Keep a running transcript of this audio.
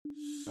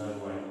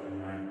Satellite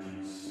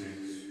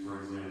 96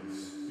 presents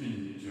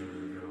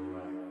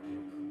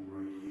Intergalactic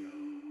Radio.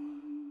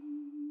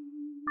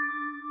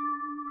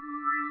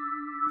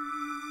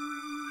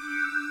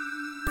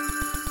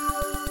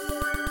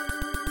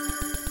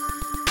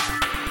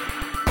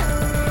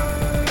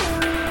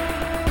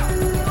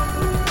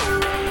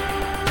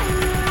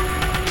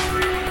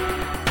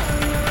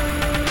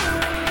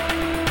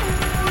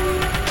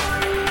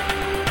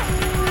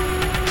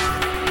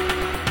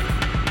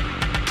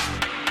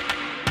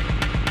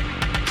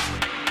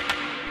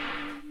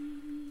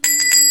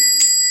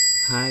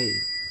 Hi,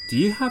 do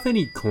you have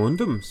any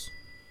condoms?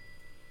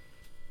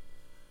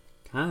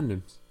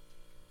 Condoms?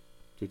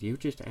 Did you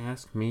just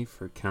ask me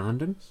for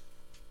condoms?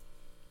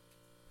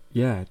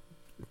 Yeah,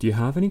 do you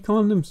have any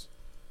condoms?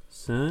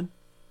 Son,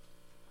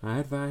 I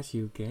advise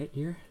you get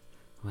your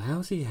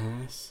lousy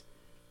ass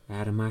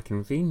out of my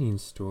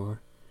convenience store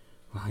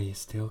while you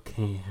still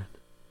can.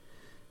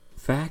 In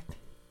fact,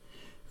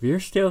 if you're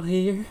still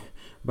here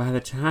by the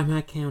time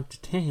I count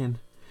to 10,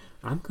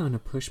 I'm gonna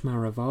push my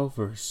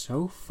revolver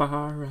so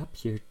far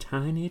up your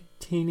tiny,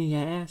 teeny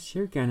ass,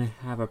 you're gonna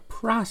have a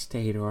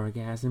prostate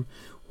orgasm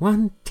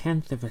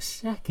 1/10 of a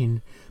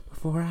second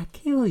before I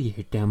kill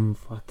your dumb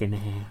fucking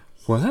ass.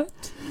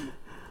 What?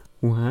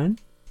 1,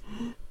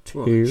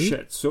 2... Oh,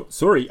 shit,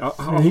 sorry,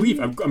 I'll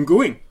leave, I'm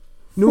going.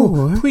 No,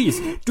 4,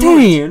 please,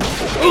 Dan!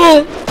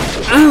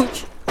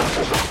 Ouch!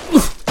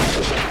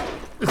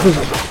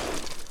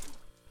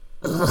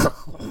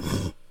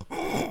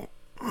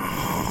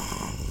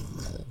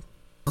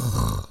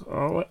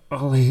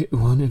 All I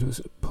wanted was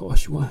a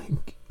posh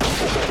wank.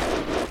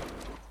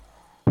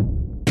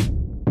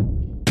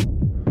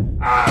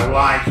 I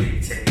like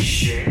eating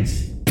shit.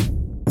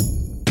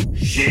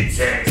 Shit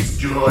tastes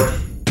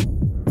good.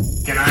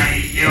 Can I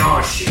eat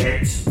your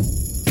shit?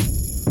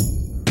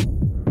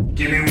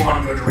 Give me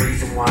one good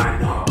reason why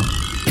not.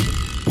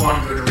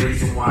 One good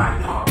reason why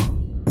not.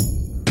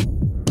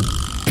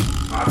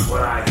 That's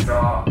what I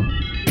thought.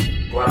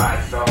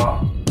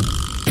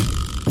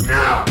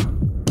 Now,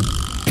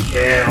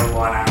 kill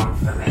one out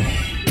for me.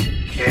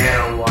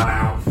 Kill one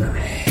out for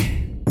me.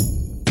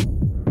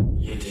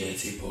 You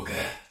dirty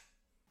bugger.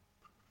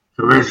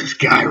 So there's this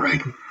guy,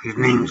 right? His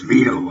name's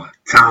Vito,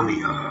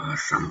 Tommy,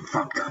 some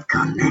fucked up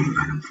cunt name,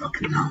 I don't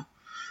fucking know.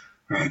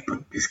 Right,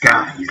 but this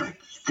guy, he's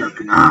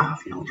jerking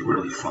off, he's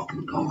really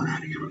fucking going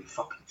at it, he's really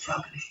fucking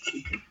sucking his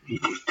cheek, and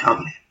he's just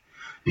tugging it.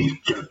 And he's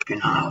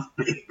jerking off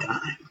big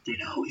time,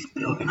 he's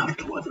building up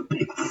towards a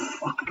big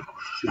fucking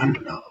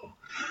crescendo.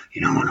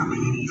 You know what I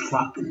mean? He's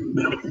fucking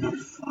building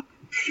his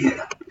fucking shit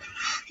up.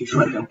 He's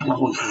ready to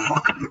blow his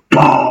fucking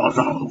balls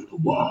all over the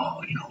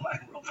wall,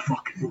 like real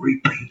fucking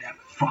repaint that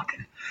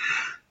fucking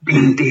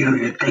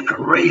interior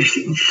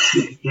decoration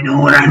shit. You know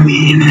what I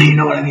mean?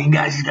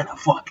 Guys? He's gonna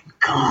fucking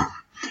come.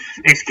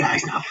 This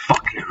guy's not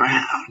fucking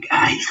around,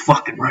 guys. He's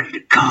fucking ready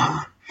to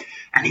come.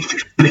 And he's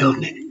just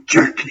building it and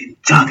jerking it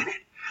and tugging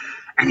it.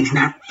 And he's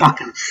not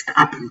fucking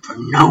stopping for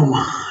no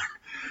one.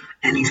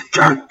 And he's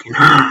jerking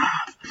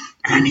off.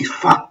 And he's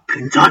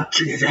fucking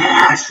touching his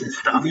ass and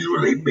stuff. He's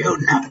really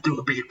building up to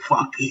a big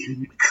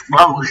fucking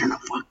explosion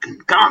of fucking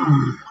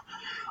cum.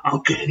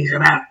 Okay, and he's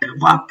about to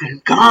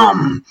fucking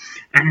come.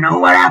 And know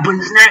what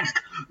happens next?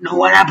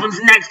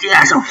 He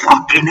has a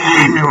fucking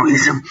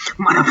aneurysm.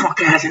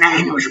 Motherfucker has an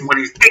aneurysm with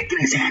his dick in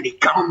his hand. He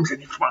comes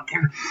and his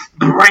fucking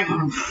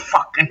brain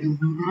fucking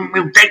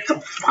mutates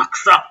and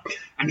fucks up.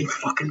 And he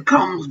fucking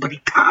comes, but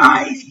he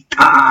dies.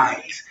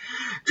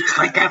 Just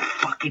like that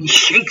fucking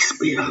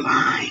Shakespeare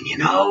line,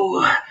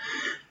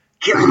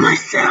 Killing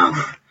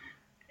myself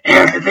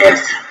after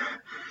this.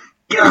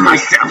 Killing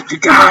myself to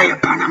die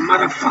upon a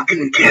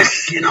motherfucking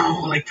kiss,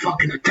 like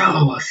fucking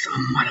Othello or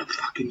some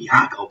motherfucking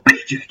Iago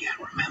bitch I can't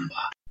remember.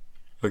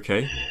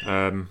 Okay,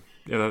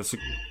 yeah, that's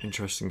an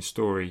interesting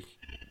story.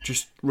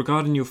 Just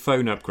regarding your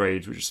phone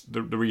upgrade, which is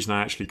the reason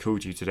I actually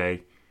called you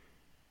today,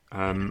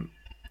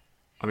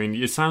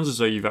 it sounds as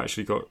though you've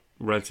actually got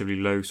relatively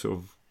low sort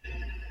of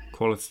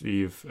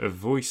quality of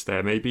voice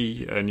there.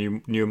 Maybe a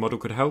newer model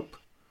could help.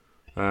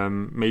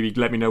 Maybe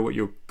let me know what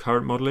your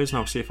current model is and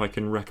I'll see if I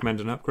can recommend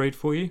an upgrade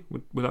for you.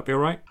 Would that be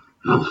alright?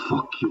 No,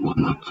 fuck you,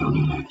 I'm not telling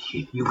you that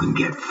shit. You can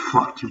get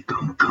fucked, you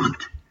dumb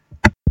cunt.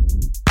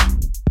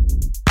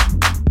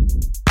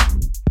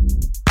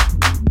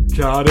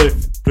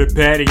 Cardiff,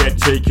 prepare to get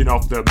taken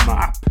off the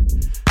map.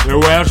 The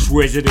Welsh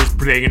wizard is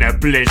bringing a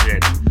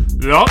blizzard.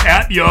 Lock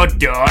up your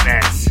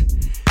daughters.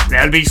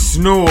 There'll be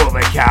snow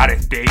over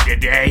Cardiff Bay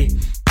today.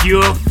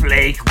 Pure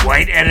flake,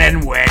 whiter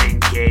than wedding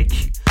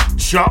cake.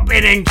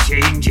 Chopping and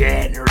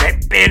changing,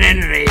 ripping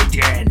and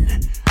raging.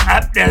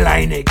 Up the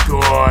line it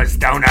goes,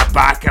 down the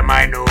back of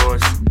my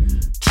nose.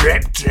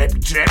 Drip, drip,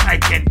 drip, I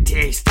can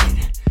taste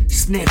it.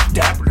 Sniffed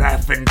up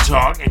rough and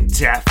talking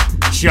tough.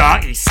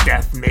 Chalky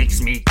stuff makes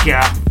me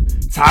cough.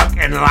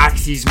 Talking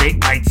laxies make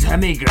my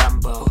tummy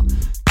grumble.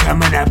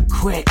 Coming up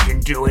quick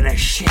and doing a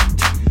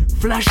shit.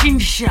 Flushing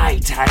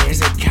shite high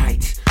as a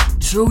kite.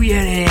 Through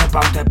your ear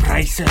about the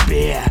price of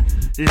beer.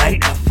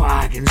 Light a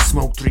fag and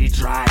smoke 3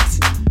 drags.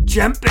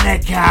 Jump in a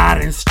car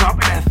and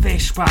stop at a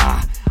fish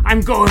bar. I'm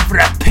going for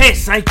a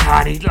piss. I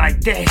can't eat like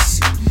this.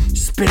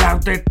 Spit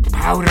out the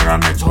powder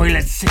on the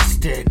toilet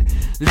cistern.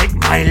 Lick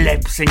my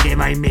lips and get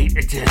my mate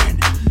a turn.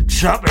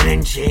 Chopping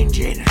and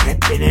changing,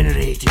 ripping and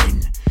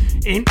raging.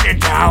 Into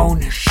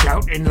town,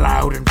 shouting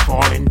loud and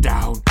falling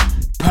down.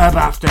 Pub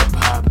after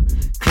pub,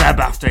 club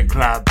after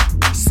club,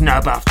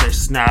 snub after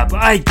snub.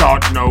 I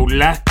got no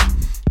luck.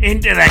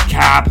 Into the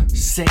cab,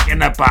 sick in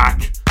the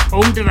back.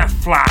 Under the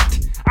flat,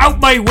 out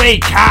my way,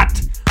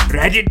 cat.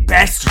 Reddit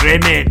best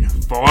rimming,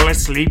 fall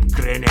asleep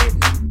grinning.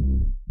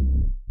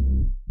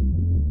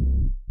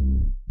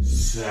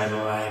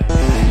 Satellite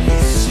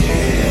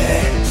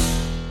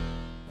 96.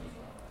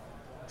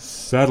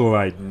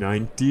 Satellite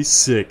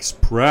 96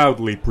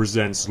 proudly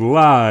presents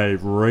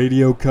live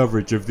radio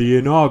coverage of the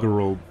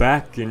inaugural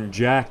Back and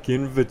Jack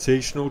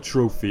Invitational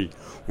Trophy,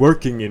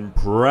 working in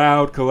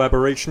proud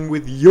collaboration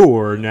with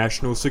your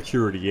national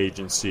security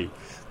agency.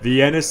 The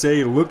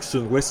NSA looks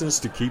and listens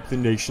to keep the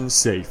nation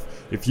safe.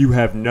 If you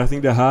have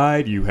nothing to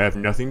hide, you have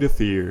nothing to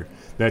fear.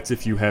 That's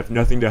if you have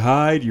nothing to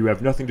hide, you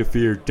have nothing to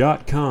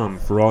fear.com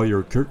for all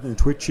your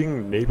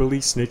curtain-twitching, neighborly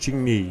snitching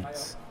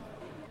needs.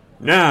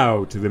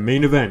 Now, to the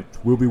main event.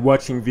 We'll be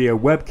watching via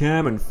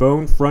webcam and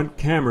phone front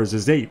cameras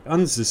as 8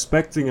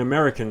 unsuspecting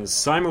Americans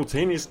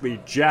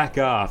simultaneously jack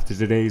off to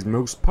today's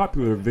most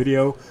popular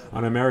video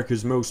on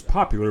America's most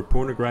popular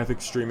pornographic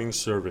streaming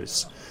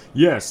service.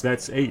 Yes,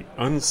 that's 8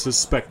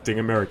 unsuspecting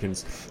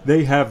Americans.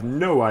 They have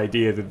no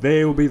idea that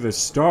they will be the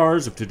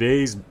stars of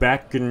today's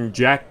Back and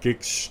Jack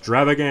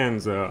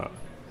extravaganza.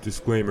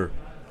 Disclaimer.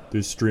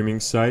 This streaming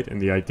site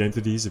and the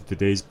identities of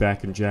today's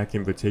Back and Jack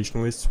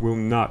invitationalists will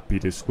not be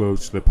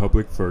disclosed to the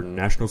public for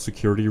national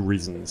security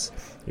reasons.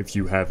 If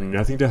you have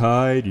nothing to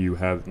hide, you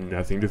have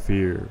nothing to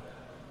fear.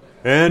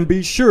 And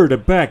be sure to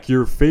back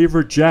your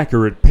favorite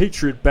jacker at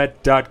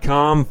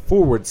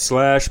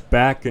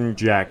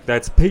patriotbet.com/backandjack.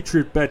 That's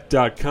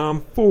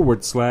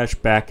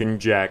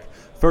patriotbet.com/backandjack.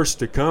 First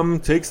to come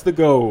takes the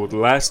gold,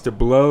 last to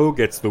blow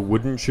gets the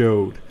wooden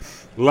chode.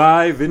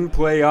 Live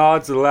in-play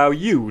odds allow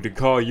you to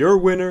call your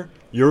winner,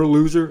 your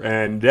loser,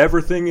 and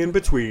everything in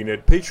between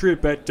at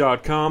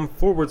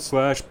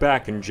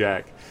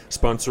patriotbet.com/backandjack,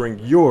 sponsoring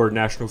your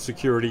national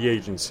security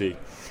agency.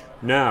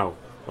 Now,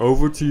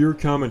 over to your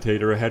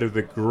commentator ahead of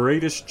the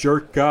greatest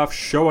jerk-off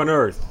show on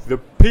earth, the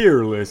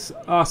peerless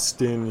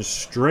Austin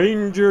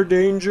Stranger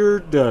Danger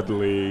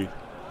Dudley.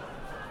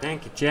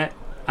 Thank you, Chet.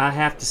 I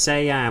have to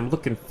say I am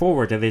looking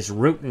forward to this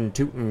rootin'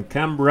 tootin'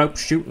 cum rope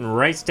shooting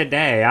race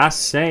today. I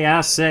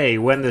say,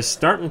 when the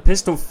starting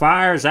pistol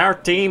fires, our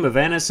team of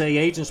NSA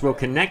agents will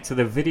connect to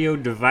the video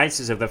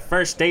devices of the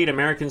first 8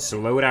 Americans to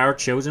load our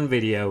chosen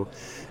video.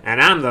 And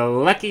I'm the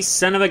lucky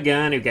son of a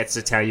gun who gets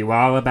to tell you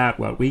all about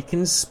what we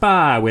can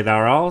spy with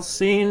our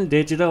all-seeing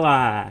digital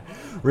eye.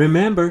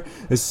 Remember,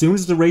 as soon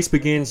as the race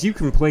begins, you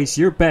can place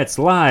your bets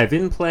live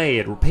in play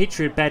at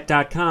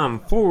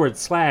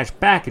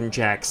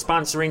patriotbet.com/backandjack,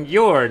 sponsoring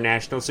your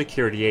national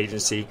security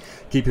agency,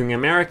 keeping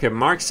America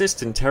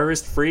Marxist and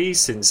terrorist-free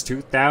since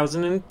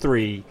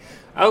 2003.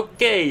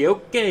 Okay,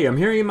 I'm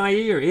hearing in my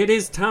ear. It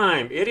is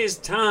time.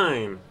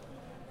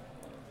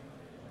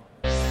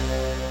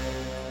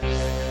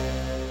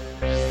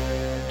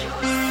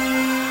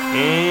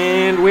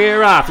 And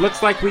we're off.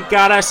 Looks like we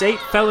got us 8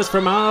 fellas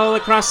from all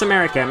across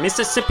America.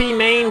 Mississippi,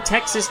 Maine,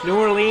 Texas, New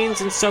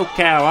Orleans, and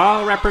SoCal,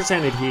 all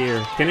represented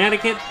here.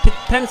 Connecticut,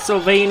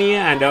 Pennsylvania,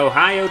 and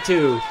Ohio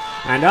too.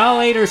 And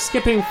all 8 are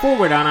skipping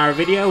forward on our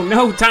video.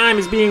 No time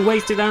is being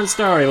wasted on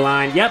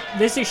storyline. Yep,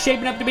 this is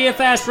shaping up to be a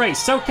fast race.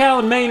 SoCal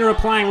and Maine are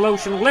applying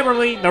lotion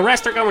liberally. The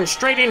rest are going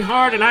straight in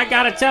hard, and I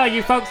gotta tell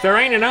you folks, there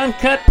ain't an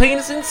uncut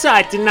penis in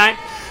sight tonight.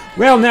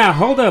 Well now,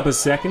 hold up a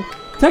second.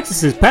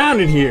 Texas is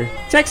pounding here.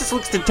 Texas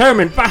looks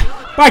determined. By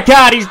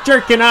God, he's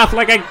jerking off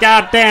like a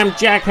goddamn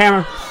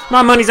jackhammer.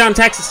 My money's on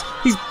Texas.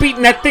 He's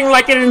beating that thing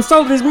like it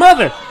insulted his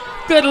mother.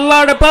 Good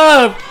Lord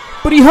above.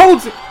 But he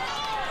holds it.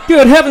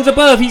 Good heavens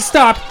above, he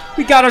stopped.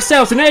 We got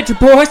ourselves an edge,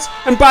 boys.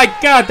 And by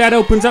God, that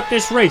opens up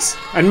this race.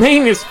 And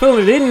Maine is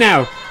filling it in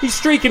now. He's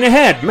streaking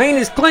ahead. Maine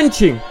is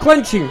clenching.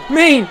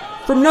 Maine,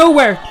 from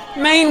nowhere.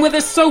 Maine with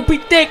a soapy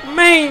dick.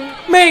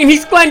 Maine,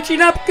 he's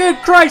clenching up.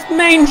 Good Christ,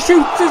 Maine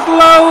shoots his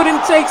load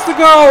and takes the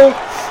gold.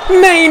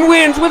 Maine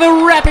wins with a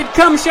rapid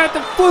cum shot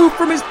that flew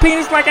from his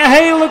penis like a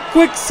hail of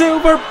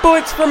quicksilver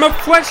bullets from a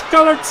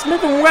flesh-colored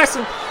Smith &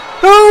 Wesson.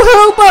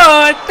 Hoo-hoo,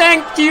 boy!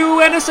 Thank you,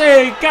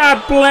 NSA.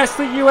 God bless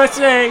the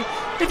USA.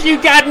 If you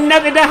got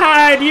nothing to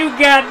hide, you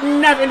got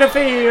nothing to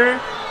fear.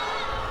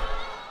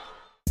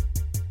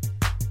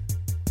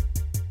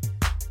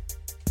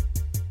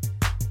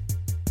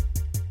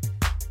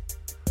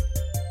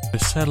 The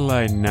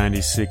Satellite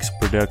 96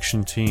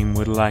 production team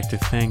would like to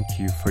thank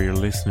you for your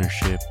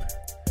listenership.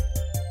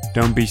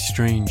 Don't be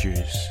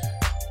strangers.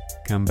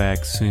 Come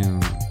back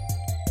soon.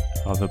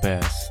 All the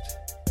best.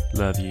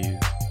 Love you.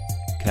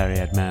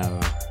 Carriad Maur.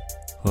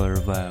 Au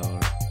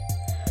revoir.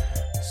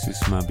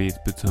 Sus ma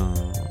bite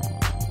beton.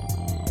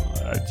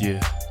 Adieu.